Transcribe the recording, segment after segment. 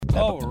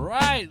All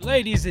right,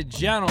 ladies and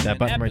gentlemen, That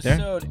button right there?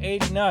 episode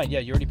 89. Yeah,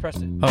 you already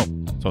pressed it. Oh,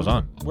 so it's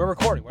on. We're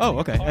recording. Oh,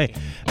 okay. Hey,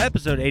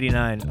 episode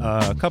 89,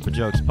 Cup of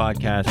Jokes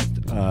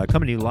podcast,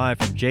 coming to you live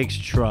from Jake's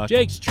truck.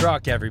 Jake's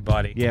truck,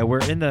 everybody. Yeah,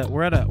 we're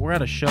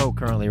at a show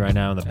currently right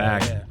now in the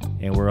back, yeah.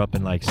 and we're up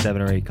in like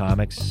 7 or 8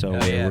 comics, so Oh,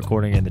 we're yeah.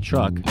 recording in the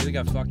truck. You think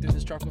I've fucked in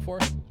this truck before?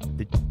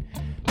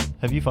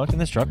 Have you fucked in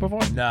this truck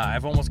before? Nah,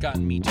 I've almost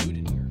gotten Me Too'd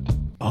in here.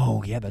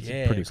 Oh yeah, that's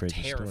a pretty it's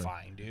crazy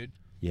terrifying, story. dude.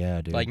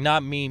 Yeah, dude. Like,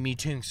 not Me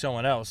Too'ing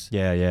someone else.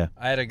 Yeah.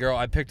 I had a girl,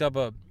 I picked up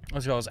I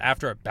was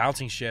after a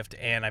bouncing shift,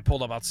 and I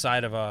pulled up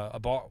outside of a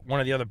bar, one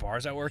of the other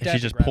bars I worked And at. she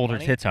to just grab pulled her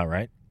money. tits out,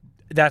 right?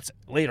 That's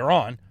later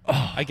on.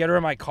 Oh. I get her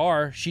in my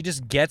car. She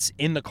just gets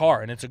in the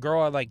car, and it's a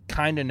girl I like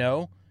kind of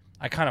know.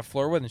 I kind of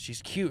flirt with, and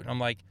she's cute. And I'm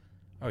like,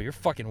 "Oh, you're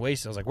fucking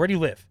wasted." I was like, "Where do you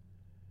live?"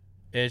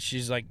 And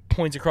she's like,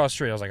 points across the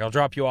street. I was like, "I'll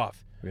drop you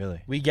off."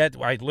 Really?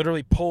 I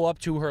literally pull up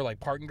to her like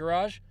parking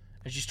garage,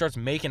 and she starts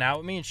making out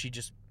with me, and she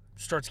just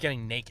starts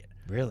getting naked.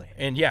 Really?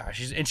 And yeah,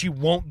 she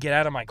won't get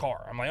out of my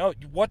car. I'm like, "Oh,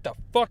 what the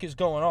fuck is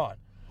going on?"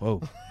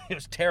 Whoa. It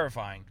was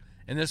terrifying.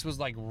 And this was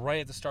like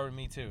right at the start of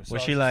Me Too. So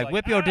Was I she just like,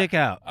 whip your dick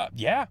out?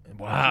 Yeah.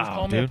 Wow, She was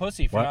calling me a dude.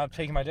 pussy for What? not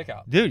taking my dick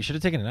out. Dude, you should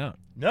have taken it out.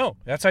 No,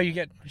 that's how you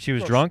get. She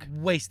was Girl, drunk?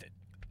 Wasted.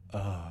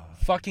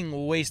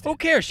 Fucking wasted. Who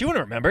cares? She wouldn't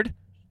have remembered.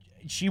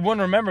 She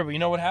wouldn't remember, but you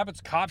know what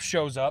happens? Cop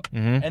shows up,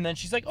 Mhm. and then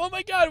she's like, "Oh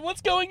my god,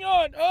 what's going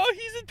on? Oh,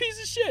 he's a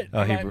piece of shit."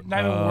 Oh, he-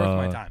 not even worth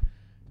my time.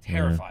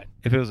 Terrified.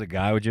 If it was a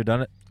guy, would you have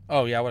done it?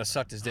 Oh yeah, I would have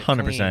sucked his dick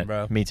 100%, clean,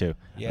 bro. Me too.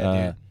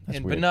 Yeah, That's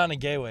dude. weird. But not in a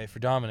gay way for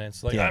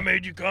dominance. Like, Yeah. I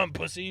made you come,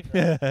 pussy.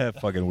 Fucking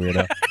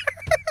weirdo.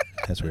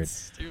 That's weird.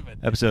 Stupid.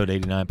 Episode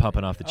 89,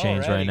 popping off the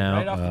chains Already, right now.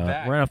 right off the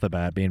bat. Right off the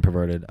bat, being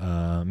perverted.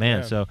 Man,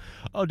 Yeah. so,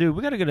 dude,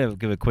 we got to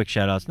give a quick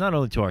shout out not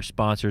only to our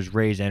sponsors,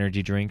 Raise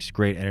Energy Drinks,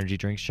 great energy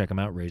drinks. Check them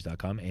out,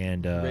 raise.com.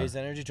 And Raise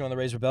Energy, join the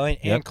Raise Rebellion,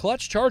 Yep. and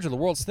Clutch Charger, the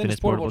world's thinnest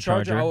Thinnest portable portable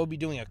charger. charger. I will be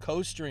doing a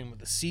co-stream with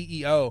the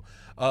CEO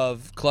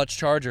of Clutch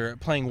Charger,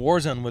 playing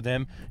Warzone with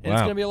him, and it's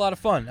Wow. going to be a lot of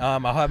fun. I'll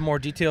have more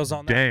details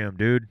on that. damn,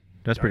 dude.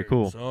 That's pretty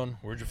cool. Son,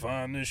 where'd you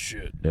find this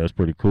shit? Yeah, that's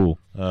pretty cool.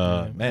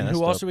 Man, And that's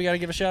who else dope. do we got to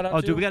give a shout out to?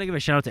 Oh, dude, we got to give a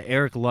shout out to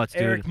Eric Lutz,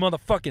 dude. Eric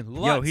motherfucking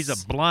Lutz. Yo, he's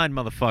a blind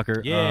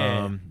motherfucker.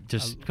 Yeah.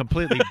 Just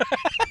completely.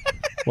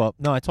 Well,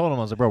 no, I told him,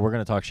 I was like, bro, we're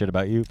going to talk shit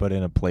about you, but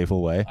in a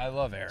playful way. I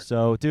love Eric.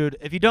 So, dude,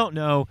 if you don't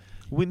know,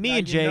 me Now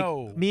and you Jake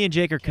know. are Can't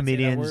say that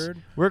comedians.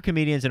 word. We're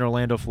comedians in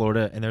Orlando,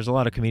 Florida, and there's a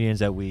lot of comedians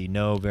that we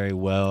know very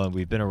well and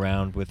we've been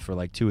around with for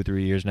like 2 or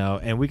 3 years now.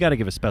 And we got to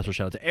give a special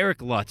shout out to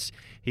Eric Lutz.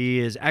 He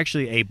is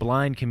actually a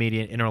blind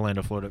comedian in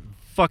Orlando, Florida.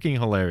 Fucking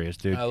hilarious,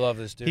 dude. I love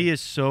this dude. He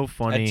is so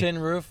funny. At Tin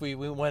Roof, we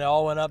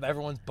all went up.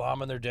 Everyone's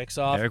bombing their dicks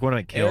off. Eric went up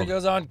and killed. Eric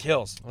goes on,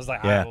 kills. I was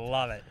like, Yeah. I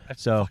love it.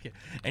 So-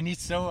 And he's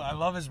so, I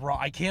love his raw.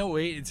 I can't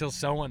wait until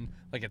someone,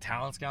 like a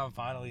talent scout,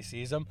 finally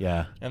sees him.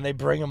 Yeah. And they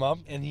bring him up,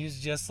 and he's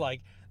just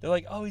like, they're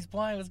like, oh, he's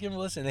blind. Let's give him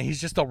a listen. And he's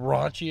just the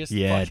raunchiest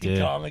Yeah, fucking dude.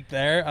 comic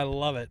there. I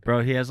love it.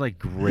 Bro, he has like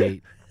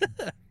great.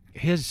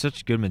 He has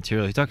such good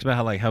material. He talks about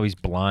how he's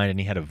blind and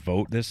he had to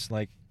vote this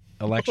like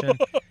election.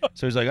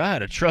 So he's like, I had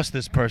to trust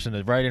this person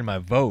to write in my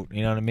vote.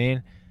 You know what I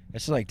mean?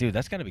 It's just like, dude,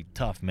 that's gotta be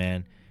tough,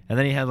 man. And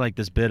then he had like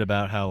this bit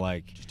about how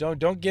like, Just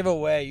don't give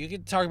away. You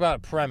can talk about a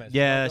premise.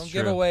 Yeah, Don't that's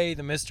give true. away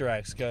the Mr.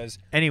 X, because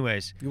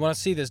anyways, you want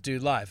to see this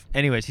dude live.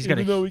 he's got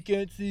Even though a we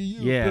can't see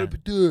you. Yeah.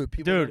 People are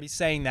Dude. gonna be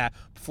saying that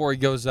before he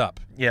goes up.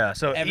 yeah.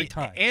 So every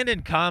time. and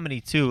in comedy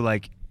too,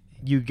 like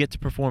you get to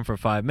perform for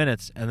 5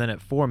 minutes, and then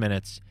at 4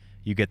 minutes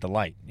you get the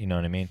light. You know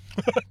what I mean?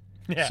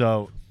 Yeah.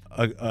 So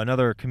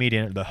another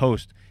comedian, the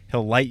host,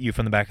 he'll light you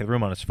from the back of the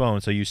room on his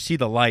phone, so you see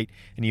the light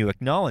and you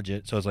acknowledge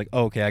it. So it's like,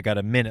 oh, okay, I got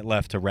a minute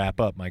left to wrap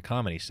up my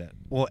comedy set.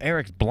 Well,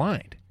 Eric's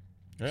blind,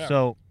 Yeah.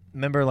 so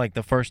remember like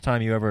the first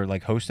time you ever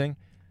like hosting,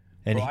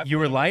 and Bro, I've you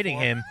were lit him lighting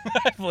before. him.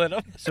 I've lit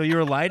him. So you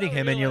were lighting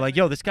him, and you're like,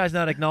 yo, this guy's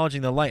not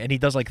acknowledging the light, and he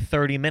does like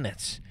 30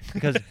 minutes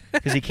because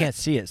he can't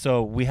see it.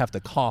 So we have to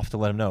cough to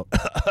let him know,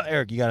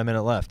 Eric, you got a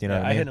minute left. You know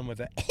what I mean? hit him with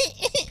that.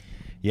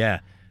 Yeah.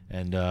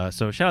 And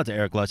so shout out to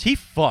Eric Lutz. He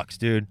fucks,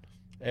 dude.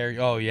 Eric.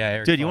 Oh yeah,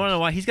 Eric. Dude, you want to know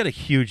why? He's got a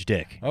huge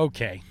dick.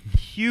 Okay.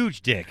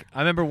 Huge dick. I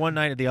remember one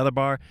night at the other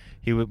bar,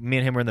 me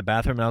and him were in the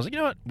bathroom, and I was like, you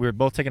know what? We were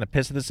both taking a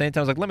piss at the same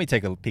time. I was like, let me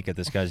take a peek at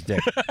this guy's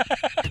dick.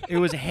 It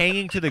was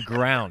hanging to the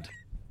ground.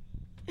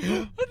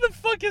 What the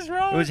fuck is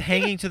wrong? It was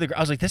hanging to the ground.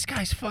 I was like, this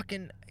guy's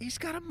fucking, he's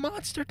got a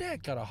monster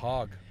dick. Got a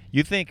hog.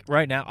 You think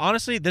right now,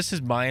 honestly, this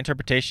is my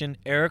interpretation.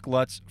 Eric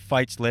Lutz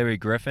fights Larry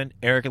Griffin.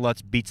 Eric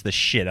Lutz beats the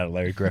shit out of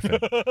Larry Griffin.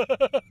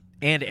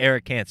 And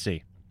Eric can't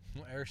see.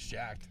 Well, Eric's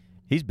jacked.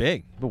 He's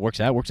big, but works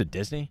at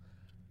Disney.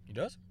 He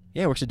does?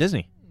 Yeah, works at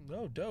Disney.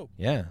 No, dope.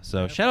 Yeah,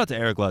 so shout out to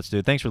Eric Lutz,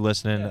 dude. Thanks for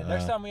listening. Yeah,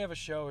 next time we have a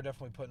show, we're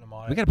definitely putting him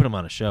on. We got to put him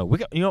on a show.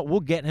 We'll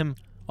get him.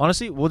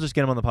 Honestly, we'll just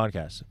get him on the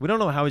podcast. We don't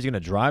know how he's going to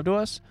drive to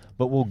us,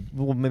 but we'll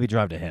maybe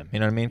drive to him. You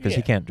know what I mean? Because he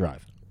Yeah. can't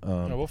drive.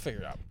 No, we'll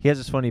figure it out. He has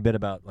this funny bit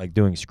about like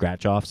doing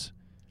scratch offs.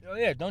 Oh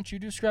yeah, don't you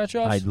do scratch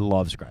offs? I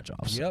love scratch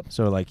offs. Yep.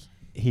 So like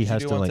he Did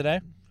has you do to one like today?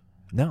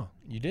 no.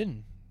 You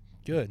didn't.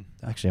 Good.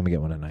 Actually, I'm gonna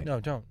get one tonight. No,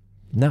 don't.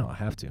 No, I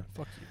have to.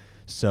 Fuck you.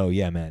 So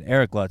yeah, man,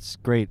 Eric Lutz,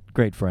 great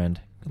friend.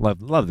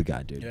 Love the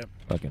guy, dude. Yep.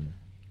 Fucking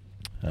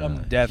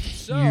Death.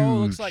 So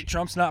looks like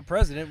Trump's not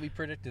president. We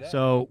predicted that.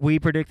 So we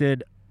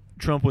predicted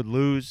Trump would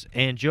lose,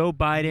 and Joe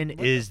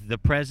Biden is the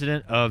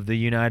president of the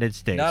United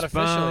States. Not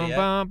official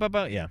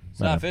yet. Yeah, It's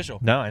not official.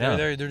 No, I know.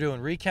 They're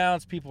doing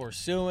recounts. People are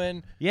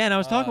suing. Yeah, and I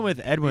was talking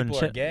with Edwin.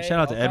 people are gay, Shout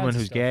out to all Edwin, kinds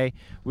of who's stuff. gay.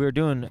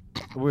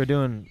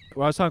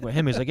 Well, I was talking with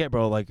him. He's like, yeah,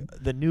 bro, like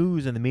the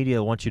news and the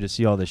media want you to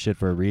see all this shit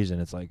for a reason.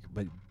 It's like,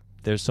 but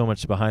there's so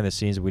much behind the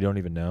scenes that we don't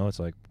even know. It's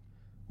like,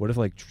 what if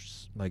like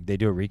they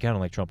do a recount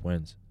and like Trump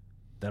wins?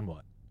 Then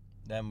what?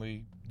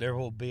 Then there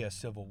will be a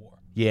civil war.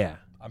 Yeah.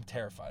 I'm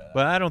terrified of that.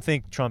 But I don't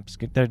think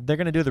they're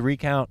going to do the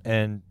recount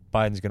and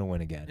Biden's going to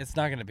win again. It's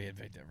not going to be a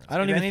big difference. I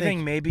don't if even anything,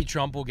 think- maybe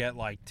Trump will get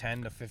like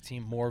 10 to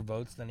 15 more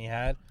votes than he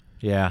had.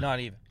 Yeah. Not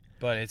even.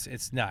 But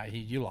it's not.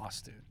 You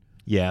lost, dude.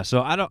 Yeah.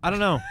 So I don't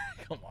know.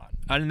 Come on.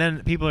 And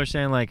then people are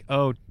saying like,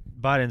 oh,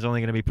 Biden's only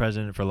going to be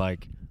president for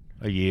like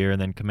a year,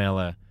 and then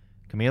Camila,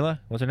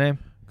 what's her name?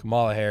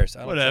 Kamala Harris.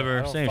 I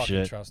don't Same fucking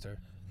shit. trust her.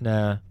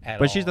 Nah. At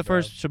But she's all, the bro.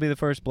 first. She'll be the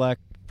first black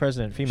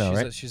president, female,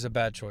 right? She's a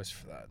bad choice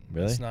for that.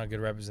 Really? It's not a good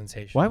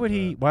representation. Why of would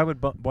the- he? Why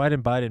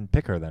didn't Biden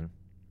pick her then?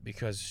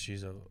 Because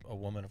she's a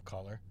woman of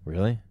color.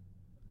 Really?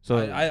 So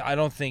I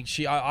don't think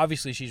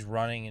obviously she's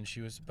running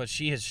but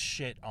she has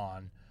shit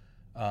on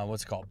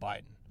what's it called,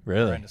 Biden.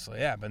 really? Horrendously.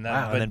 Yeah, but then,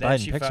 Wow, but and then then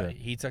Biden she picks her.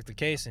 he took the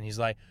case and he's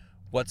like,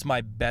 what's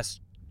my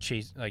best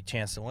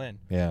chance to win?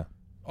 Yeah.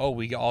 Oh,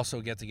 we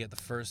also get the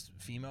first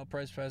female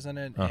vice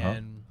president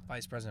and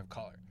vice president of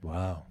color,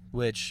 Wow.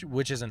 which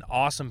is an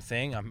awesome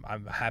thing.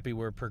 I'm happy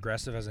we're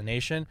progressive as a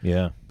nation,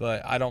 Yeah.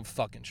 but I don't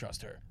fucking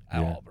trust her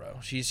at Yeah. all, bro.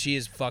 She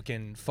is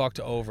fucking fucked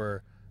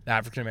over the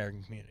African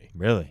American community.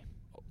 Really?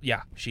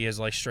 Yeah, she is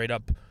like straight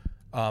up,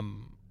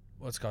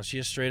 what's it called? She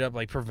has straight up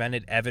like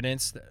prevented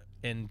evidence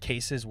in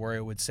cases where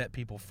it would set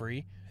people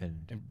free,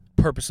 and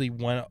purposely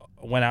went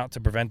out to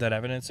prevent that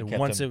evidence. And Kept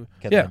once him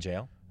it in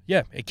jail.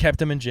 yeah, it kept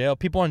them in jail.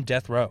 People on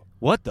death row.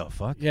 What the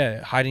fuck?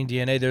 Yeah, hiding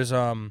DNA. There's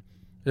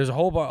a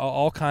whole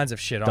all kinds of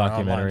shit on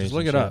online. Documentaries. Just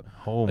look and it up. shit.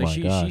 Oh Like my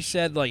she gosh.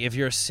 said, like if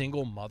you're a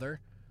single mother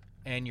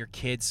and your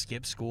kids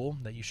skip school,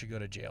 that you should go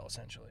to jail.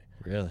 Essentially,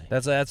 Really?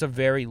 that's a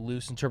very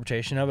loose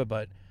interpretation of it.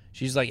 But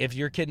she's like, if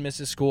your kid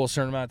misses school a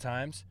certain amount of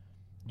times,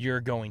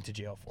 you're going to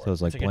jail for So it.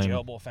 it's like a blame-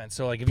 jailable offense.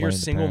 So like if you're a blame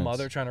the single parents.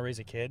 mother trying to raise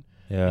a kid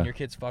Yeah. and your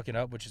kid's fucking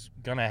up, which is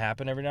gonna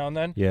happen every now and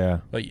then. Yeah.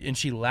 Like, and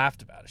she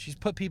laughed about it. She's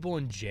put people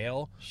in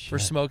jail for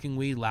Shit. smoking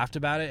weed, laughed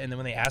about it, and then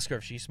when they ask her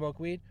if she smoked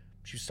weed,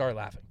 she started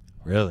laughing.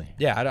 Really?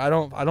 Yeah, I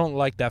don't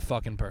like that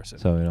fucking person.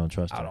 So we don't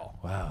trust At her. all.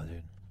 Wow,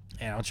 dude.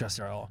 Yeah, I don't trust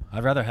her at all.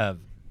 I'd rather have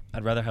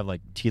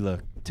like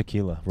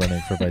Tequila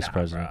running for vice Nah,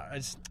 president. bro,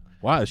 it's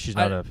Wow, she's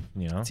not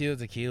Tila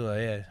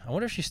Tequila. Yeah, I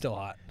wonder if she's still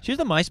hot. She was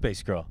the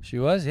MySpace girl. She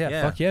was. Yeah,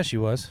 Yeah. fuck yeah, she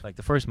was. Like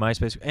the first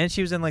MySpace, and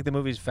she was in like the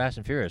movies Fast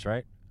and Furious,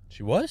 right?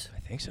 She was.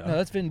 I think so. No,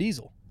 that's Vin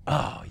Diesel.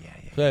 Oh yeah.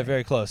 Yeah,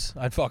 very close.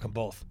 I'd fuck them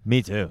both.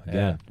 Me too.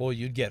 Yeah. Well,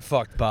 you'd get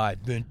fucked by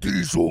Vin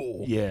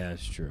Diesel. Yeah,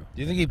 it's true.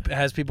 Do you think he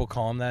has people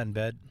call him that in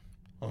bed?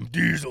 I'm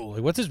Diesel.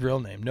 Like, what's his real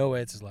name? No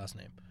way, it's his last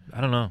name. I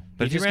don't know,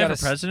 but if he just ran gotta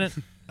for president,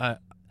 I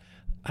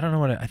don't know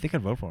what I think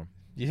I'd vote for him.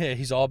 Yeah,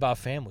 he's all about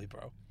family,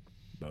 bro.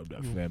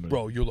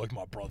 Bro, you're like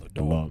my brother,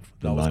 dog. love,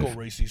 the Now let's life. go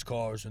race these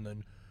cars and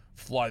then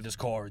fly this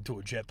car into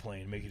a jet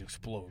plane and make it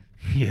explode,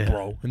 Yeah.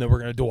 bro. And then we're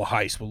gonna do a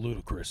heist with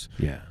Ludacris.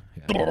 Yeah.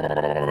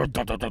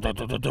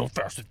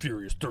 Fast and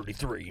Furious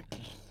 33.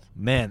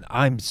 Man,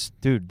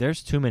 dude.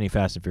 There's too many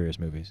Fast and Furious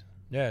movies.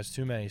 Yeah, it's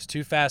too many. It's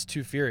too fast,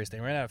 too furious. They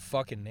ran out of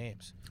fucking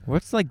names.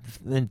 What's like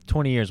in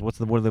 20 years? What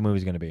are the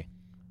movies gonna be?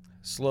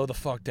 Slow the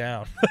fuck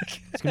down.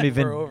 It's gonna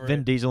be We're over Vin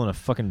it. Diesel in a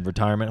fucking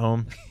retirement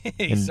home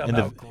He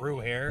somehow grew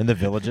hair. in the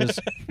villages.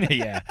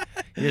 Yeah,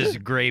 his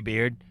gray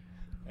beard.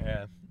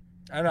 Yeah,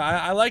 I don't know.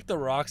 I like the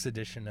Rock's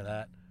addition to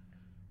that.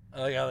 I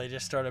like how they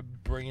just started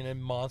bringing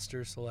in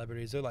monster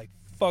celebrities. They're like,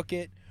 fuck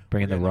it.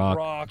 Bringing We're the getting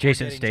Rock, we're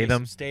Jason getting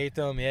Statham. Jason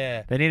Statham,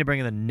 yeah. They need to bring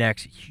in the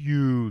next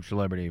huge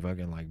celebrity,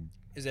 fucking like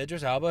Is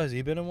Idris Elba? Has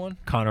he been in one?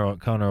 Connor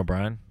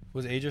O'Brien.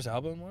 Was Idris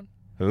Elba in one?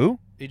 Who?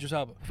 Idris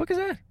Elba, The fuck is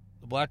that?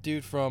 the black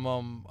dude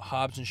from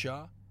Hobbs and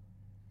Shaw.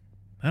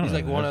 I don't He's know.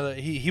 like one of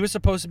the. He was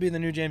supposed to be in the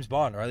new James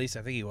Bond, or at least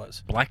I think he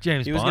was. Black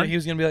James He was Bond.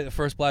 gonna be like the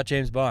first black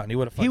James Bond. He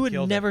would have. He would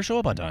killed never show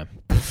up on time.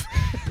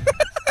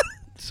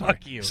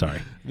 Fuck you. Sorry.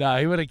 No,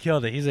 he would have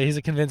killed it. He's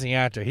a convincing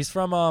actor. He's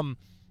from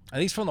I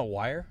think he's from The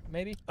Wire,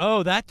 maybe.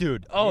 Oh, that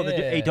dude. Oh,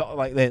 Yeah.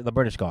 like the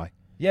British guy.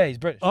 Yeah, he's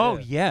British. Oh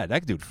yeah. yeah,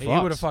 that dude. He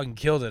would have fucking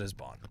killed it as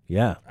Bond.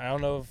 Yeah. I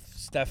don't know if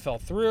Steph fell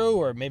through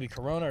or maybe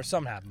Corona or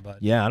something happened,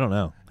 but Yeah, I don't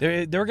know.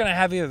 they were gonna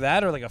have either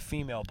that or like a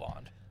female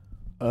Bond.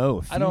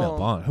 Oh, I don't- female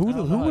Bond. I don't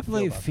know Who how I would feel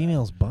play about that.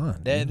 females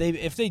Bond? They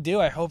if they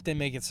do, I hope they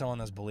make it someone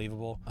that's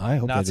believable. I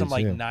hope Not they some do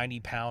like too.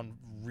 90-pound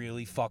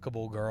really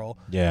fuckable girl.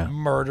 Yeah.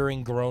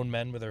 Murdering grown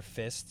men with her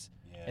fists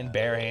and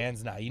bare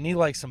hands. Nah, you need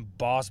like some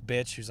boss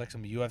bitch who's like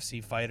some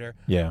UFC fighter.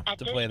 Yeah. At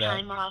to this play that.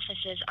 time, our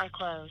offices are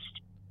closed.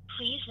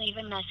 Please leave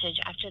a message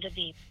after the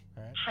beep.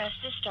 All right. Press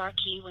the star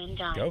key when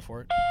done. Go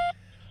for it.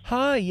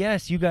 Hi,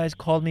 yes, you guys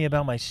called me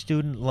about my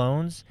student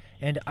loans,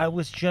 and I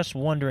was just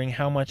wondering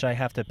how much I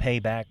have to pay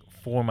back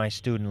for my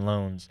student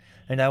loans.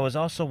 And I was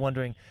also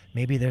wondering,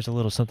 maybe there's a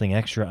little something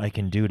extra I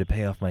can do to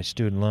pay off my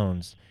student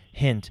loans.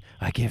 Hint,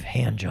 I give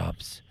hand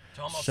jobs.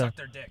 Tell them I'll So- suck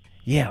their dick.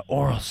 Yeah,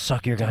 or I'll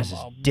suck your guys'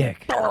 I'll-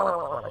 dick.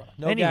 No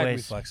gag Anyways,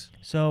 reflex.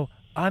 So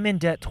I'm in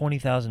debt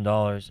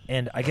 $20,000,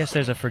 and I guess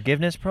there's a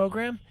forgiveness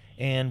program.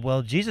 And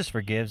well, Jesus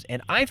forgives,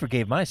 and I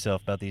forgave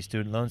myself about these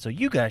student loans. So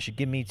you guys should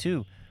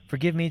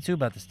forgive me too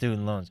about the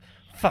student loans.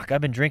 Fuck,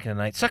 I've been drinking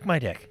tonight. Suck my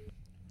dick.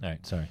 All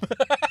right, sorry.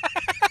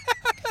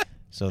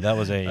 So that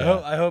was a.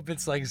 I hope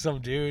it's like some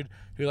dude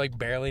who like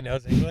barely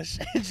knows English,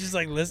 just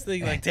like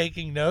listening, like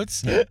taking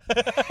notes.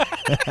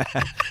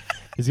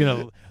 He's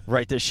gonna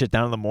write this shit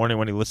down in the morning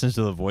when he listens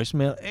to the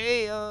voicemail.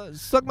 Hey,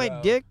 suck my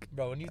Bro, dick.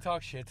 Bro, when you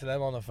talk shit to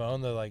them on the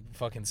phone, they're like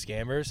fucking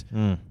scammers.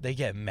 Mm. They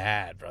get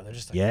mad, bro. They're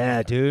just like,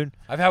 Yeah, dude.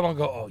 I've had one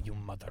go, oh, you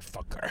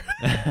motherfucker.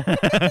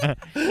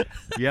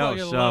 Yo,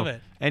 Fucking love so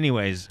it.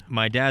 anyways,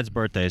 my dad's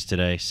birthday is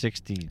today,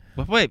 60.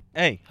 Wait,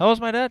 hey, how old's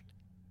my dad?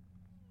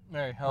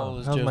 Mary, how old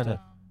is how's my Joseph? dad?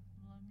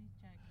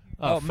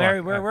 Oh, fuck. Mary,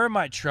 we're in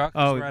my truck.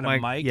 'cause Oh, we're at my a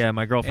mic. yeah,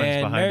 my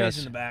girlfriend's and behind Mary's us.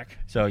 in the back.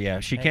 So yeah,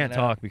 she hanging can't out.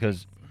 talk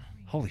because,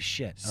 holy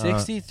shit,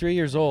 63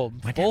 years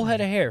old, my full dad-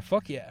 head of hair.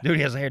 Fuck yeah. dude,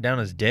 he has hair down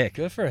his dick.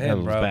 Good for Yeah, him,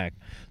 his bro. back.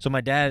 So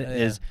my dad Yeah.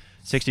 is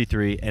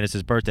 63, and it's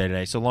his birthday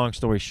today. So long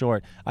story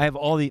short, I have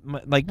all the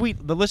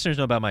the listeners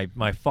know about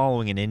my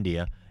following in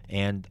India,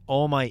 and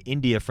all my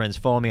India friends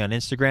follow me on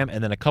Instagram,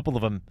 and then a couple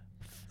of them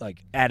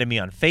like added me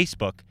on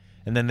Facebook,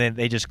 and then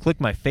they just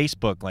clicked my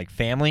Facebook like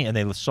family, and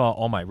they saw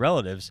all my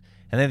relatives,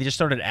 and then they just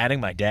started adding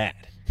my dad.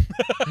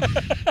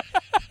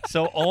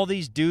 So all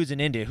these dudes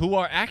in India who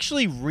are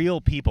actually real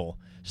people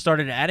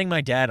started adding my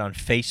dad on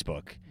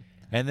Facebook,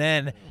 and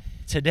then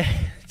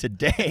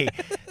today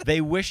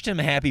they wished him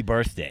happy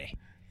birthday.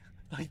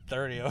 Like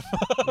 30 of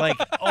Like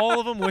all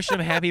of them wished him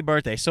happy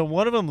birthday. So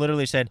one of them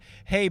literally said,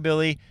 "Hey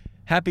Billy,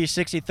 happy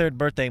 63rd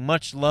birthday.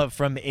 Much love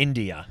from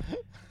India."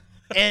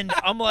 And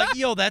I'm like,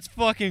 "Yo, that's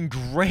fucking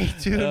great,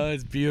 dude." Oh,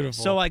 it's beautiful.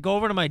 So I go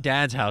over to my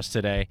dad's house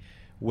today,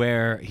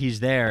 where he's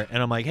there,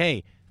 and I'm like,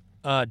 "Hey,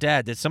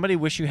 Dad, did somebody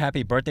wish you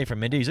happy birthday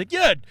from India?" He's like,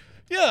 "Yeah,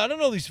 I don't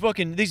know,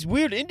 these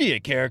weird India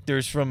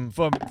characters from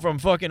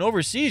fucking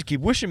overseas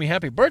keep wishing me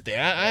happy birthday.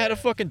 I had to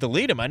fucking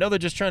delete them. I know they're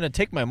just trying to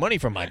take my money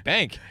from my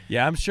bank."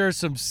 yeah, I'm sure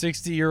some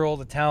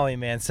 60-year-old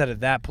Italian man said it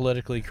that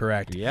politically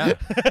correct. Yeah,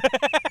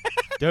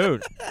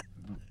 dude,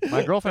 my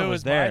If it girlfriend was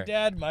was there.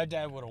 my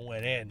dad would have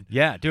went in.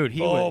 Yeah, dude, he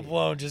Full would.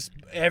 blown, just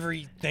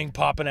everything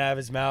popping out of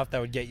his mouth that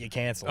would get you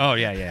canceled. Oh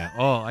yeah.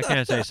 Oh, I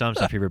can't say some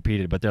stuff he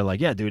repeated, but they're like,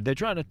 "Yeah, dude, they're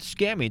trying to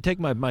scam me, take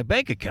my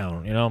bank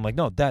account." You know, I'm like,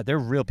 "No, Dad, they're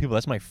real people.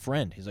 That's my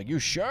friend." He's like, "You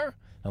sure?"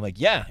 I'm like,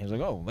 "Yeah." He's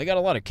like, "Oh, they got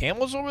a lot of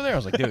camels over there." I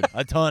was like, "Dude,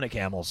 a ton of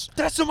camels."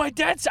 That's what my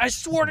dad said. I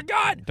swear to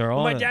God. They're When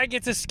all my in- dad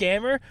gets a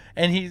scammer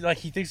and he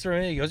thinks they're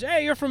India. He goes,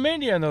 "Hey, you're from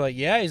India," and they're like,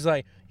 "Yeah." He's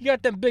like, "You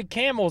got them big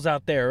camels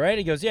out there, right?"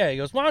 He goes, "Yeah." He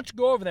goes, "Why don't you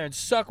go over there and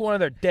suck one of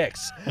their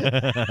dicks?"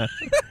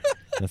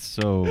 That's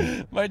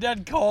so. My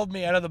dad called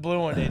me out of the blue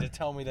one day to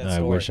tell me that I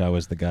story. wish I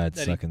was the guy That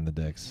he- sucking the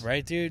dicks.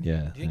 Right, dude?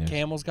 Yeah, Do you think yes.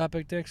 camels got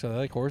big dicks? Are they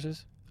like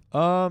horses? You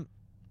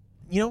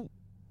know,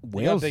 They got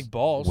whales. big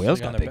balls. Whales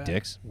like, on got their big back.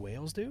 dicks.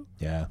 Whales do?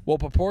 Yeah. Well,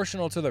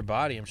 proportional to their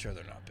body, I'm sure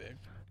they're not big.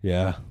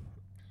 Yeah.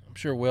 I'm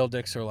sure whale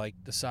dicks are like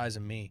the size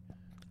of me.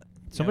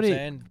 Somebody. You know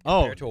what I'm saying? Oh.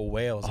 Compared to a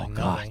whale is Oh, like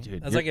God, nothing.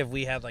 dude. That's like if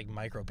we had like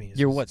micro penises.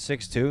 You're what,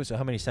 6'2"? So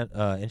how many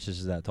inches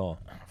is that tall?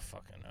 I don't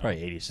fucking know.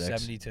 Probably 86.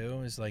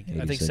 72 is like, I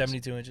think 86.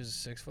 72 inches is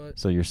 6 foot.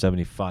 So you're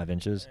 75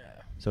 inches.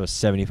 Yeah. So a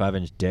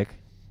 75-inch dick,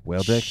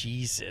 whale dick.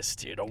 Jesus,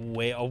 dude, a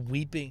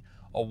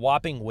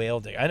whopping whale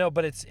dick. I know,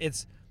 but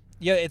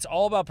it's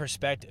all about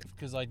perspective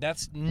because like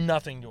that's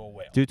nothing to a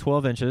whale. Do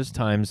 12 inches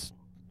times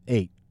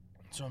 8.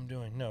 So I'm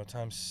doing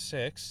times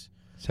 6,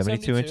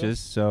 72 72. inches.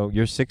 So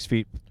you're 6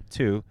 feet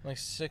 2. like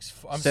 6.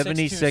 I'm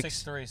 76.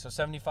 6'2", 6'3", so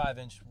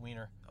 75-inch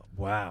wiener.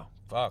 Wow.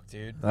 Fuck,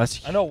 dude.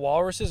 That's. I know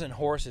walruses and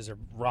horses are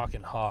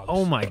rocking hogs.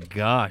 Oh my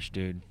gosh,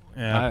 dude.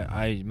 Yeah.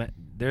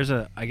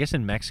 I guess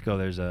in Mexico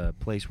there's a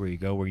place where you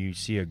go where you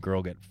see a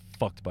girl get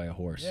fucked by a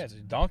horse. Yeah, it's a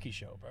donkey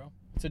show, bro.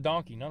 It's a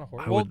donkey, not a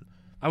horse.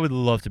 I would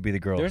love to be the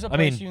girl. There's a I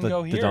place mean, you can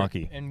go the here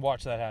donkey. and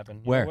watch that happen.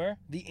 You Where? know where?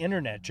 The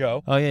internet,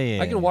 Joe. Oh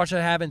yeah. I can watch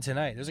that happen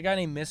tonight. There's a guy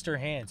named Mr.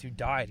 Hands who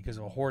died because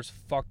a horse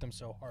fucked him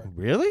so hard.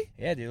 Really?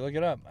 Yeah, dude, look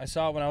it up. I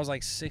saw it when I was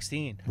like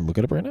 16. Look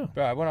it up right now.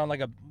 Bro, I went on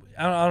like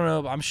I don't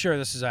know, I'm sure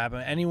this has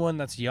happened. Anyone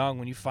that's young,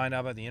 when you find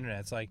out about the internet,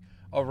 it's like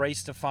a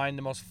race to find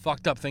the most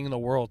fucked up thing in the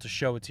world to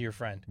show it to your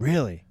friend.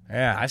 Really?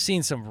 Yeah, I've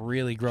seen some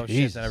really gross shit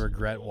Jesus. that I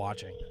regret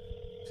watching.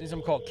 I've seen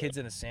something called Kids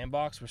in a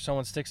Sandbox where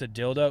someone sticks a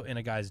dildo in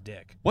a guy's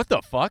dick. What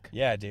the fuck?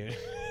 Yeah, dude.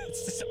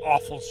 It's just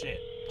awful shit.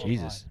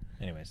 Jesus.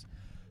 Anyways,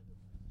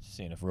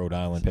 seeing if Rhode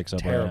Island picks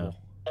up Terrible. right now.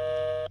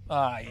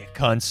 You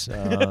cunts.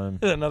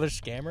 Another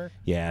scammer.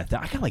 Yeah,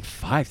 I got like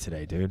 5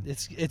 today, dude.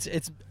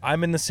 It's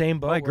I'm in the same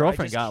boat. My where I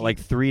girlfriend just got keep- like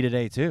 3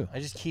 today too. I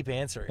just keep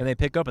answering. And they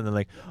pick up and they're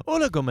like,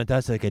 "Hola, ¿cómo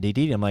estás?" Like a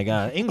DD. I'm like,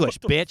 English,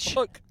 What the bitch.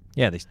 fuck?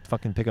 Yeah, they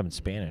fucking pick up in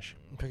Spanish.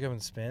 Pick up in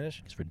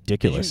Spanish. It's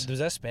ridiculous. Was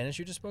that Spanish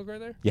you just spoke right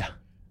there? Yeah,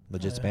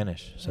 legit Oh, yeah.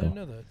 Spanish. I So didn't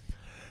know that.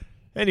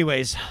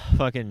 Anyways,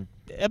 fucking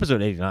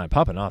episode 89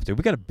 popping off, dude.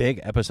 We got a big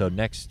episode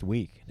next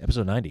week,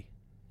 episode 90.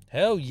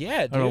 Hell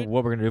yeah, dude. I don't know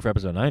what we're gonna do for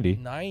episode 90,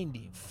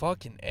 90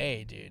 fucking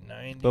A, dude.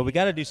 90. but we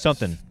got to do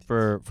something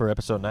for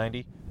episode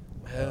 90.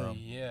 Hell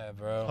yeah,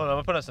 bro. Hold on, I'm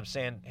gonna put on some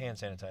hand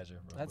sanitizer.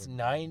 That's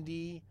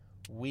 90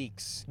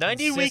 weeks.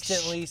 90 weeks.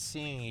 Consistently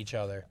seeing each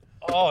other.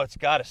 Oh, it's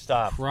got to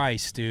stop.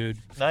 Christ, dude.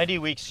 90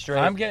 weeks straight.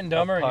 I'm getting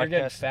dumber of and you're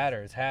getting podcasting.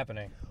 fatter. It's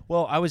happening.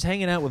 Well, I was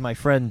hanging out with my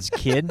friend's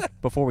kid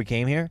before we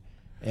came here,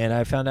 and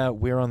I found out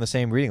we were on the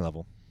same reading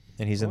level,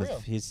 and he's For in the real?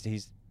 he's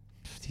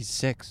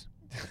 6.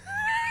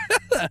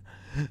 I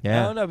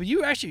Yeah, don't know, but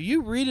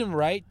you read and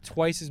write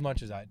twice as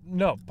much as I.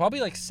 No,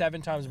 probably like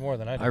 7 times more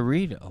than I do. I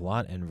read a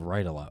lot and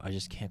write a lot. I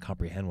just can't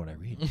comprehend what I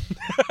read.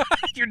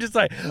 You're just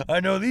like, I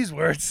know these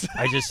words.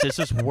 It's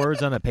just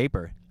words on a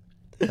paper,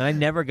 and I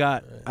never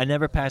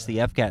passed the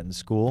FCAT in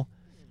school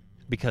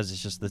because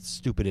it's just the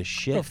stupidest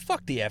shit. Bro,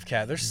 fuck the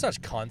FCAT. They're such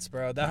cunts,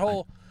 bro. That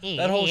whole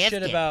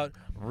shit about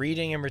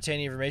reading and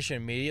retaining information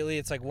immediately.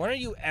 It's like, when are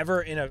you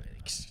ever in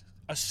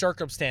a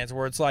circumstance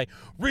where it's like,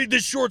 read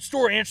this short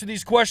story, answer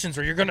these questions,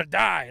 or you're gonna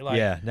die? Like,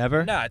 Yeah,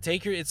 never. Nah,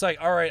 it's like,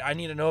 all right, I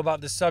need to know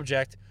about this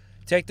subject.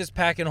 Take this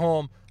packet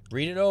home,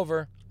 read it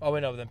over. Oh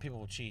wait, no, then people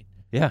will cheat.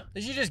 Yeah,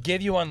 They should just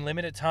give you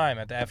unlimited time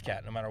at the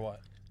FCAT, no matter what.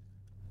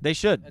 they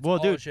should. That's Well,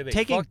 all it dude, should be.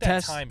 taking Fuck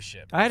tests. that time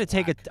shit. I had to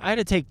take Whack. I had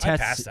to take I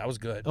tests. passed. That was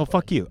good. Oh,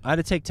 fuck you! I had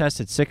to take tests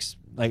at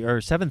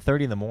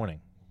 7:30 in the morning,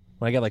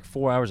 when I got like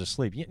 4 hours of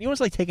sleep. You know what's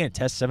like taking a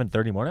test 7:30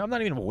 in the morning? I'm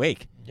not even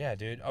awake. Yeah,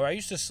 dude. Oh, I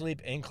used to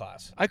sleep in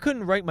class. I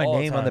couldn't write my All the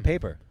name on the time.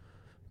 paper.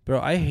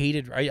 Bro, I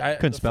hated. I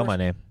Couldn't the spell my first-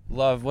 name.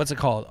 Love, what's it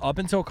called? Up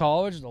until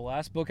college, the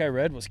last book I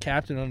read was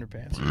Captain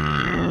Underpants.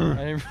 I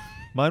didn't,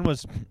 Mine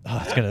was.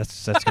 Oh, that's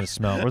gonna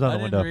smell. Where's on the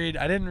window?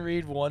 I didn't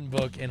read one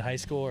book in high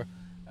school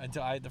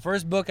until the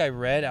first book I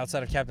read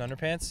outside of Captain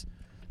Underpants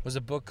was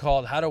a book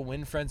called How to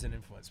Win Friends and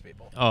Influence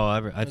People. Oh, I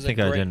was a think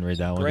I great- didn't read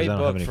that one great because I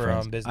don't have book any for,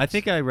 friends. business. I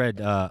think I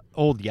read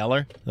Old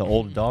Yeller, the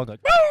old dog. Like,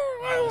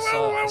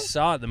 I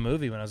saw it the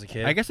movie when I was a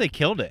kid. I guess they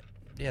killed it.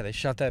 Yeah, they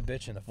shot that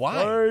bitch in the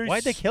Why? face.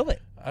 Why'd they kill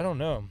it? I don't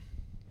know.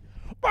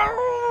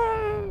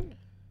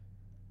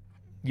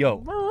 Yo,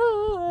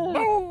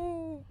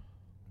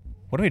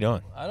 what are we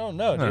doing? I don't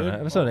know, I don't dude. know.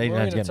 Episode We're 89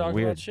 is gonna getting talk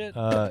weird. About shit?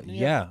 Didn't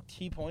you yeah. have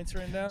key points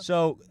written down.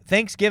 So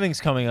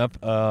Thanksgiving's coming up.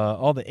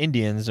 All the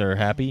Indians are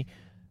happy.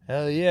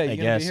 Hell yeah, you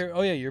gonna guess. be here?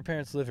 Oh yeah, your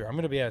parents live here. I'm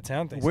gonna be out of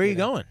town. Where are you Thanksgiving.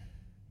 going?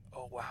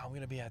 Oh wow, I'm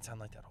gonna be out of town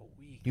like that whole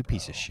week. You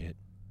piece of bro. shit.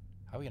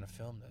 How are we gonna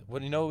film this?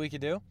 What, you know what we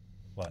could do?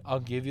 What? I'll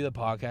give you the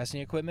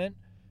podcasting equipment,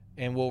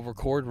 and we'll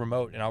record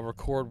remote, and I'll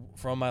record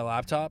from my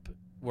laptop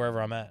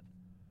wherever I'm at,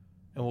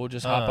 and we'll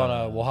just hop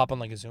on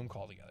like a Zoom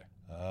call together.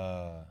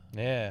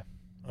 Yeah.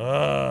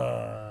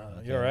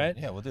 You all right?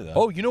 Yeah, we'll do that.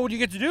 Oh, you know what you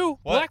get to do?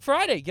 What? Black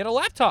Friday. Get a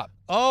laptop,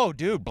 Oh,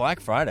 dude, Black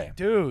Friday.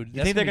 dude.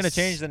 You think they're gonna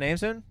change the name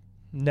soon?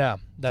 No,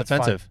 that's It's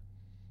offensive. Fine.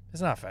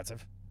 It's not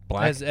offensive.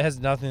 Black. It has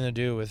nothing to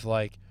do with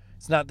like.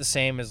 It's not the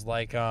same as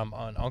like an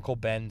Uncle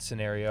Ben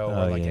scenario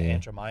Oh, or like yeah, an yeah.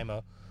 Aunt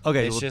Jemima.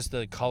 Okay. It's well, just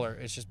the color.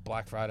 It's just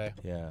Black Friday.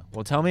 yeah.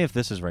 Well, tell me if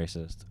this is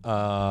racist.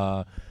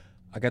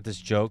 I got this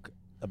joke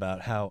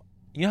about how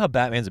how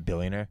Batman's a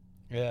billionaire.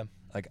 Yeah.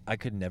 Like I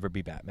could never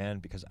be Batman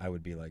because I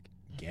would be like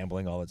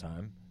gambling all the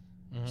time.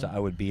 Mhm. So I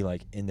would be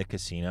like in the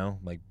casino,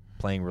 like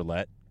playing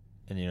roulette,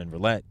 and in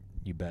roulette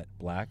you bet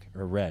black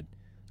or red.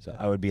 So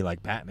I would be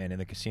like Batman in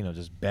the casino,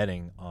 just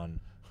betting on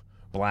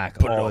black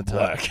Put it all on the time.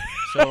 black.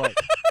 So like,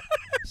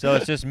 so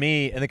it's just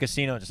me in the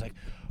casino, just like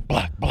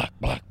black, black,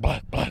 black,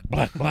 black, black,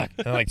 black, black,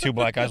 and like 2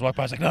 black guys walk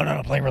by. I was like,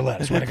 no, playing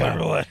roulette. I swear to God,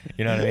 roulette.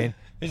 You know what I mean?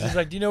 It's just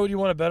like, do you know what you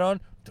want to bet on?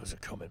 Does it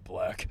come in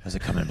black? Does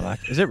it come in black?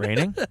 Is it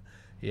raining?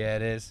 Yeah,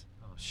 it is.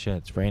 Oh shit,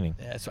 it's raining.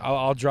 Yeah, so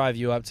I'll drive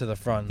you up to the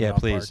front. and Yeah, I'll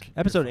please. park.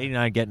 Episode You're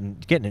fine. 89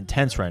 getting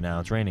intense right now.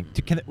 It's raining.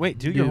 Do your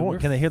Dude, horn. we're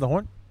Can they hear the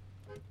horn?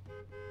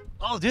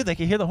 Oh, dude, they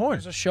can hear the horn.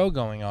 There's a show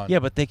going on. Yeah,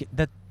 but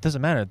that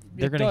doesn't matter.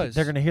 They're It gonna does.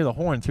 they're gonna hear the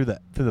horn through the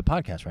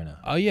podcast right now.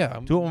 Oh yeah.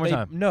 Do it one more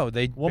time. No,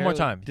 they. One more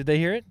time. Did they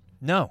hear it?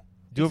 No,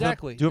 do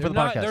Exactly. it for the They're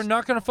not- podcast. They're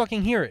not gonna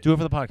fucking hear it. Do it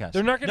for the podcast.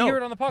 They're not gonna No, hear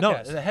it on the No,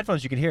 podcast. the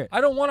headphones you can hear it. I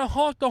don't want to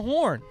honk the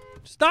horn.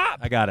 Stop.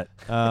 I got it.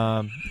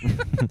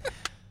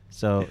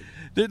 So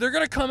They're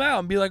gonna come out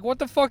and be like, "What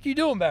the fuck you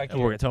doing back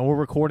here?" we're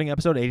recording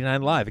episode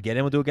 89 live. Get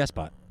in, we'll do a guest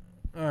spot.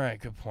 All right,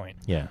 good point.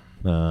 Yeah.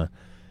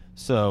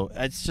 So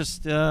it's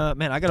just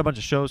man, I got a bunch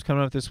of shows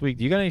coming up this week.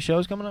 Do you got any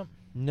shows coming up?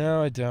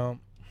 No, I don't.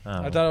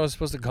 Oh. I thought I was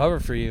supposed to cover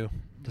for you.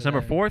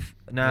 December Today. 4th?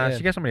 Nah, Yeah.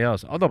 she got somebody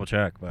else. I'll double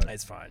check, but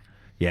It's fine.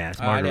 yeah, it's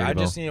I Margaritaville.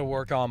 just need to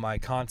work on my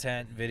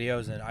content,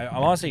 videos, and I'm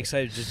honestly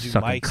excited to just do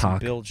Sucking mics cock. and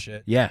build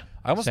shit. Yeah.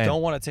 I almost same.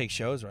 don't want to take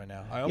shows right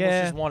now. I almost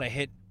Yeah. just want to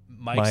hit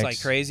mics like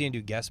Mics. crazy and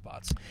do guest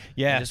spots.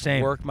 Yeah, and just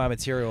same. work my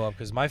material up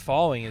because my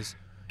following is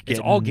it's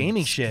Getting- all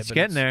gaming shit. it's but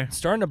getting there. It's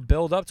starting to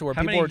build up to where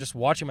How people many- are just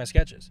watching my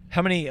sketches.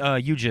 How many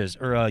UJs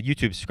or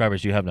YouTube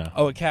subscribers do you have now?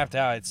 Oh, it capped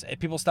out.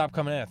 People stop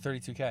coming in at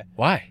 32K.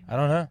 Why? I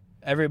don't know.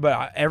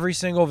 Every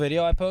single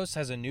video I post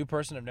has a new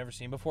person I've never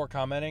seen before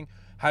commenting,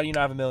 "How do you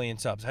not have 1 million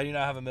subs? How do you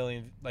not have 1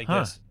 million like Huh.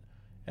 this?"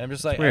 And I'm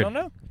just like, I weird. don't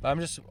know. I'm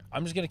just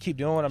gonna keep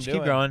doing what I'm Just doing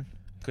keep growing.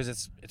 because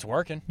it's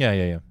working.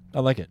 Yeah. I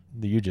like it.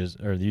 The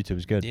YouTube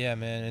is good. Yeah,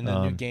 man. And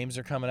the new games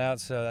are coming out,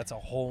 so that's a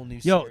whole new.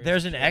 Yo, series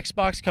there's of an shit.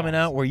 Xbox coming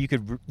out where you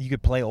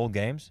could play old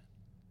games.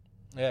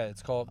 Yeah,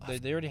 it's called.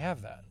 They already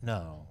have that.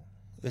 No,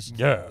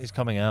 it's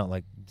coming out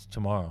like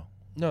tomorrow.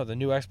 No, the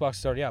new Xbox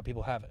is already out.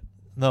 People have it.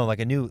 No, like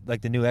the new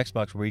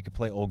Xbox where you could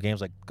play old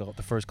games like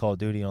the first Call of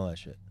Duty and all that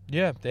shit.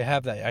 Yeah, they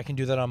have that. I can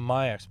do that on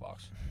my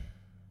Xbox.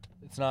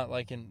 It's not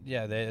like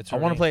it's. I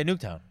want to play at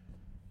Nuketown.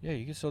 Yeah,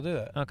 you can still do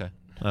that. Okay.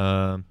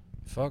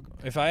 Fuck.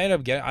 If I end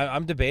up getting,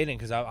 I'm debating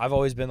because I've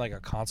always been like a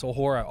console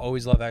whore. I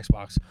always love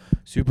Xbox.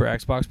 Super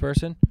Xbox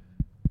person.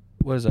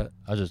 What is that?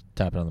 I was just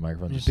tapping on the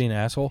microphone. Just being an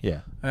asshole.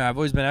 Yeah. I've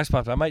always been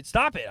Xbox. I might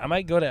stop it. I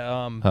might go to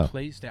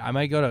PlayStation. I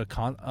might go to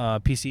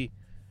PC.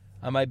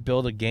 I might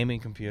build a gaming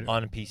computer.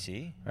 On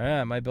PC.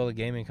 Yeah, I might build a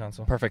gaming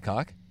console. Perfect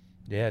cock.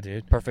 Yeah,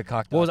 dude. Perfect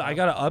cock. Well, I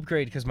gotta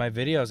upgrade because my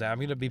videos. I'm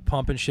gonna be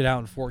pumping shit out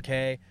in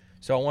 4K.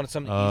 So I wanted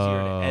something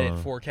easier to edit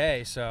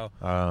 4K. So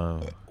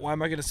why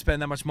am I gonna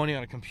spend that much money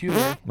on a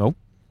computer? Nope.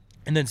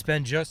 And then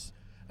spend just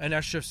an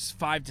extra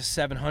 $500 to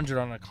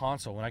 $700 on a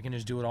console when I can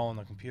just do it all on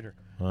the computer.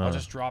 I'll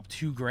just drop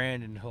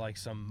 $2,000 into like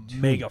some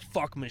mega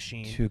fuck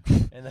machine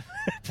and then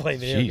play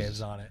video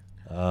games on it.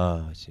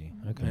 Oh, I see.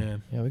 Okay.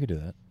 Yeah, we could do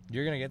that.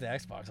 You're gonna get the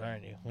Xbox,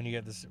 aren't you? When you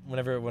get this,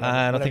 whenever think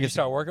you it's-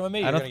 start working with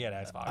me, you're gonna get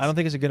Xbox. I don't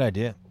think it's a good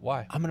idea.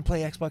 Why. I'm gonna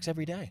play Xbox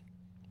every day.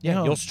 Yeah,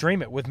 You you'll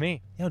stream it with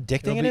me. know how addicting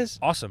It'll it be is?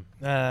 awesome.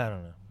 I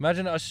don't know.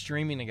 Imagine us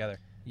streaming together,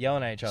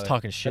 yelling at each other. Just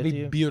talking shit That'd to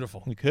be you?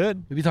 beautiful. We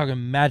could. We'd be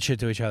talking mad shit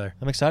to each other.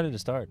 I'm excited to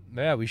start.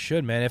 Yeah, we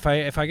should, man. If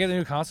I get the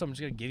new console, I'm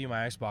just gonna give you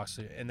my Xbox,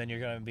 and then you're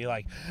gonna be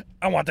like,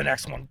 I want the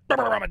next one.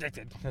 I'm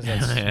addicted. 'Cause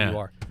that's who you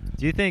are.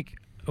 Do you think?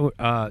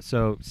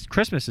 So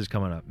Christmas is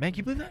coming up. Man, can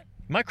you believe that?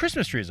 My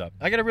Christmas tree is up.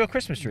 I got a real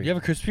Christmas tree. You have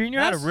a Christmas tree in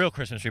your Not house? a real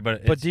Christmas tree,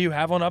 but But do you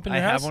have one up in I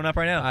your house? have one up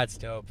right now. That's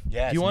dope.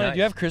 Yeah, Do you it's want? nice. Do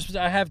you have Christmas?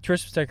 I have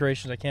Christmas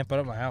decorations. I can't put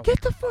up in my house. Get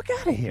the fuck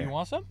out of You here.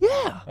 want some?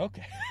 Yeah.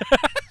 Okay.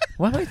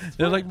 Why am I?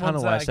 They're like I don't know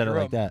ones why I that said it grew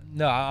like up- that.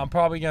 No, I'm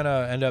probably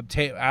gonna end up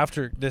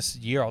after this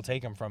year. I'll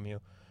take them from you.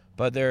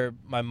 But they're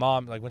my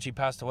mom. Like when she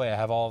passed away, I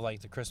have all of,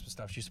 like the Christmas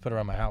stuff. She used to put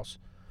around my house.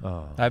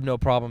 Oh. I have no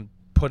problem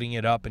putting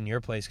it up in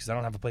your place because I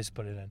don't have a place to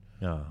put it in.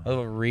 No. I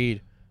love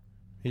Reed.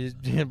 He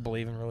didn't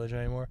believe in religion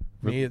anymore.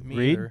 Me Reed?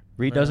 either.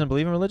 Reed Yeah. doesn't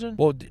believe in religion?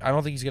 Well, I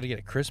don't think he's gonna get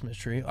a Christmas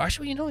tree.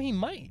 Actually, he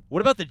might.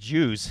 What about the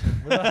Jews?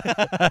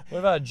 What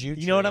about a Jew?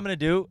 You know what I'm going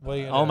to do? What are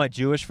you gonna All do? my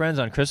Jewish friends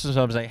on Christmas,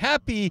 I'm like,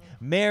 happy,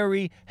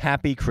 merry,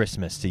 happy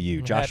Christmas to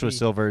you. Joshua Happy-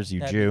 Silvers,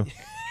 you happy- Jew.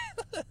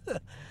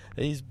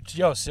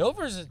 Josh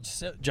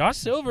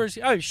Silvers.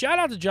 Oh, shout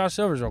out to Josh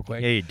Silvers real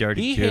quick. Yeah, you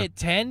dirty He Jew. hit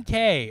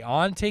 10K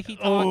on TikTok.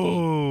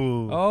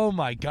 Oh. Oh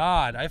my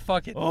God! I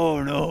fucking.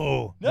 Oh,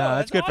 no. No,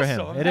 that's that's good for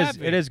him. awesome. I'm It is.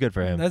 happy. It is good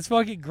for him. That's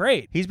fucking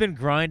great. He's been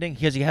grinding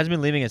because he hasn't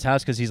been leaving his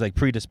house because he's like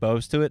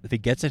predisposed to it. If he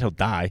gets it, he'll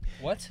die.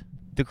 What?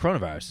 The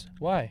coronavirus.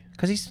 Why?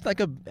 Because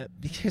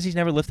he's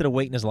never lifted a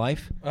weight in his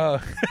life.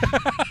 Oh.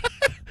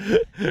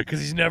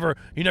 Because he never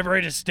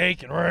ate a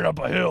steak and ran up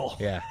a hill.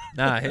 Yeah.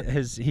 Nah,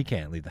 he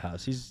can't leave the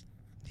house.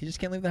 He just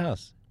can't leave the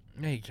house.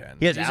 Yeah, he can.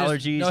 He has He's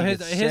allergies, no, he his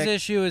gets his sick.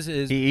 issue is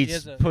He he eats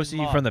has a- pussy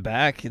his mom. from the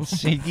back.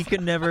 He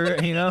could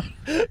never, He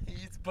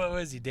eats, what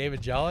was he,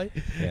 David Jolly?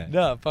 Yeah.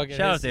 No, fucking.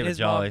 Shout out his, David his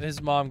Jolly. Mom,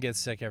 his mom gets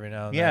sick every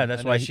now and Yeah, then.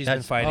 that's I know why she's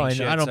been fighting I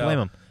shit. don't so blame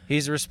him.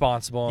 He's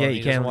responsible. Yeah, and you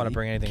he can't doesn't want to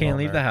bring anything. Can't home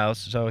leave there. the house,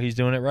 so he's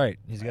doing it right.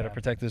 He's got to Yeah.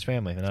 protect his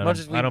family, and As much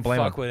as we I don't blame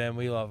fuck him. with him,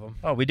 we love him.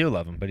 Oh, we do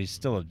love him, but he's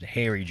still a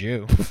hairy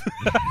Jew.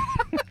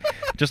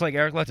 Just like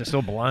Eric Lutz is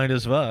still blind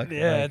as fuck.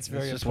 Yeah, Like, that's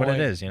very. It's just good what it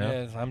point. is, you know.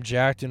 Yeah, I'm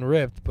jacked and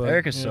ripped, but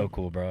Eric is you so know.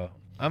 cool, bro.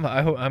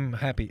 I'm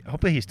happy.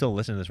 Hopefully he's still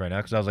listening to this right now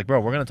because I was like, bro,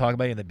 we're gonna talk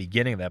about you in the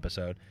beginning of the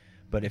episode,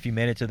 but if you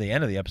made it to the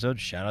end of the episode,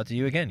 shout out to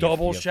you again.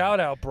 Double shout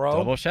out, bro.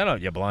 Double shout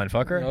out, you blind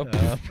fucker.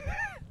 Nope.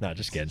 No,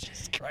 just kidding.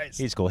 Jesus Christ.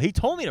 He's cool. He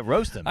told me to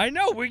roast him. I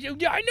know.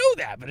 Yeah, I know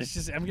that, but it's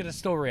just I'm gonna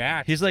still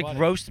react. He's It's like, funny.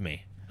 roast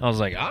me. I was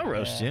like, I'll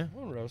roast you.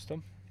 We'll roast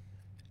him.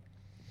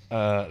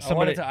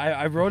 Somebody.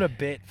 I wrote a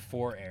bit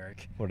for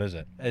Eric. What is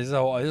it? This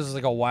was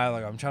like a while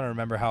ago. I'm trying to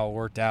remember how it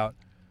worked out.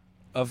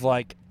 Of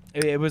like,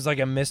 it was like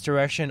a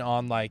misdirection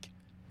on like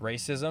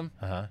racism.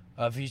 Uh huh.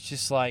 Of he's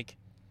just like,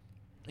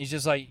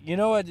 you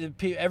know what?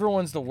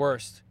 Everyone's the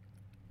worst.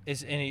 And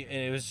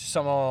it was just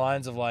something along the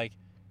lines of like,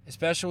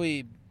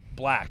 especially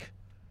black.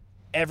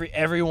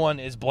 Everyone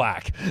is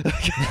black.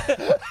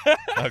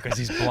 Oh, because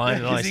he's blind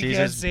and all he 'Cause sees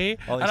can't is see.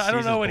 all he I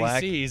don't sees know is what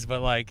black. he sees,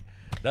 but like,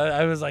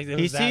 I was like, it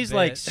He was that sees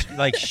like bit.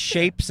 like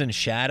shapes and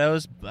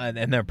shadows,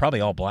 and they're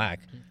probably all black.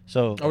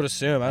 So I would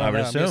assume. I would don't know.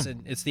 I'm assume.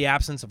 just- it's the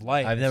absence of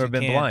light. I've If never you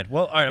been can't- blind.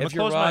 Well, all right, I'm If gonna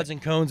your close my. rods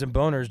and cones and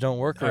boners don't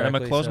work All right, I'm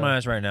correctly, gonna close so- my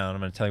eyes right now, and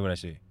I'm gonna tell you what I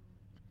see.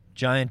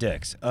 Giant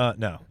dicks.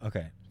 No.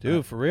 Okay.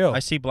 Dude, for real. I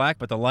see black,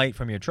 but the light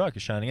from your truck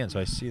is shining in, so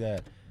I see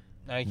that.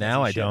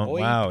 Now I don't.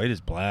 Boy. Wow, it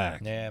is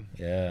black. Yeah.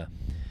 Yeah.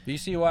 Do you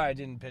see why I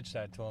didn't pitch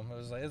that to him? It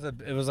was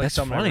like That's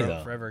something funny, I wrote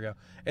though. forever ago.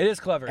 It is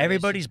clever.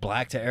 Everybody's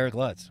black to Eric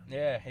Lutz,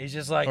 Yeah, he's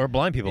just like or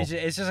blind people. It's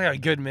just like a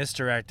good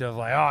misdirect of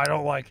like, oh, I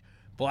don't like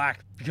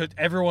black because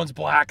everyone's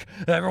black.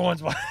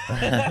 Everyone's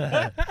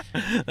black.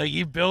 Like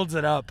he builds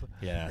it up.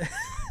 Yeah.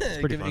 It's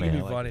pretty It funny, can be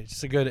I like funny.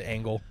 Just a good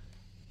angle,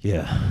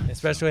 Yeah.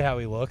 especially how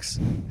he looks.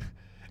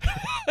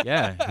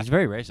 Yeah, he's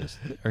very racist.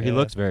 Or he Yeah.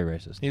 looks very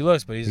racist. He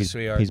looks, but he's a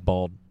sweetheart. He's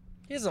bald.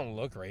 He doesn't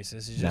look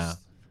racist. He's Nah. just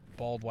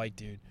bald white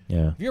dude.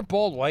 Yeah. If you're a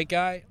bald white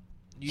guy,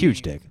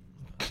 Huge dick.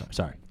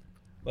 Sorry.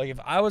 Like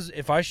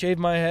if I shaved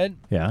my head,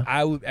 Yeah.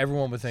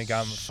 everyone would think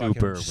I'm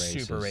Super fucking racist.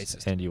 super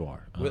racist. And you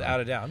are. Without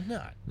a doubt, I'm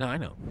not. No, I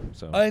know.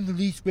 So. I'm the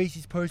least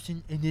racist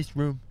person in this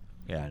room.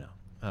 Yeah, I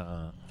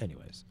know.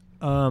 Anyways.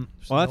 Well,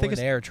 I think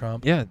it's. air,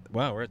 Trump. Yeah.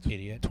 Wow, we're at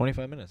Idiot.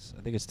 25 minutes.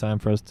 I think it's time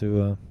for us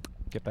to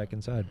get back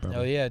inside. Probably.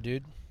 Oh yeah,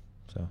 dude.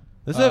 So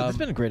this has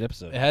been a great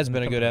episode. It has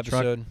been a good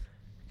episode.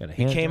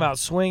 He came out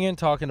swinging,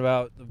 talking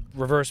about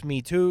reverse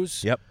Me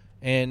Too's. Yep.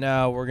 And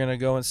now we're gonna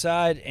go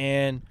inside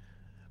and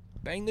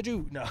bang the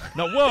Jew. No.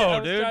 No,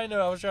 whoa, dude.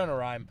 I was trying to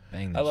rhyme.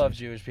 Bang I the love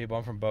Jew. Jewish people.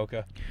 I'm from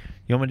Boca.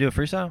 You want me to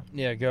do a freestyle?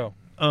 Yeah, go.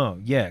 Oh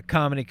yeah,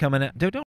 comedy coming out. Dude, don't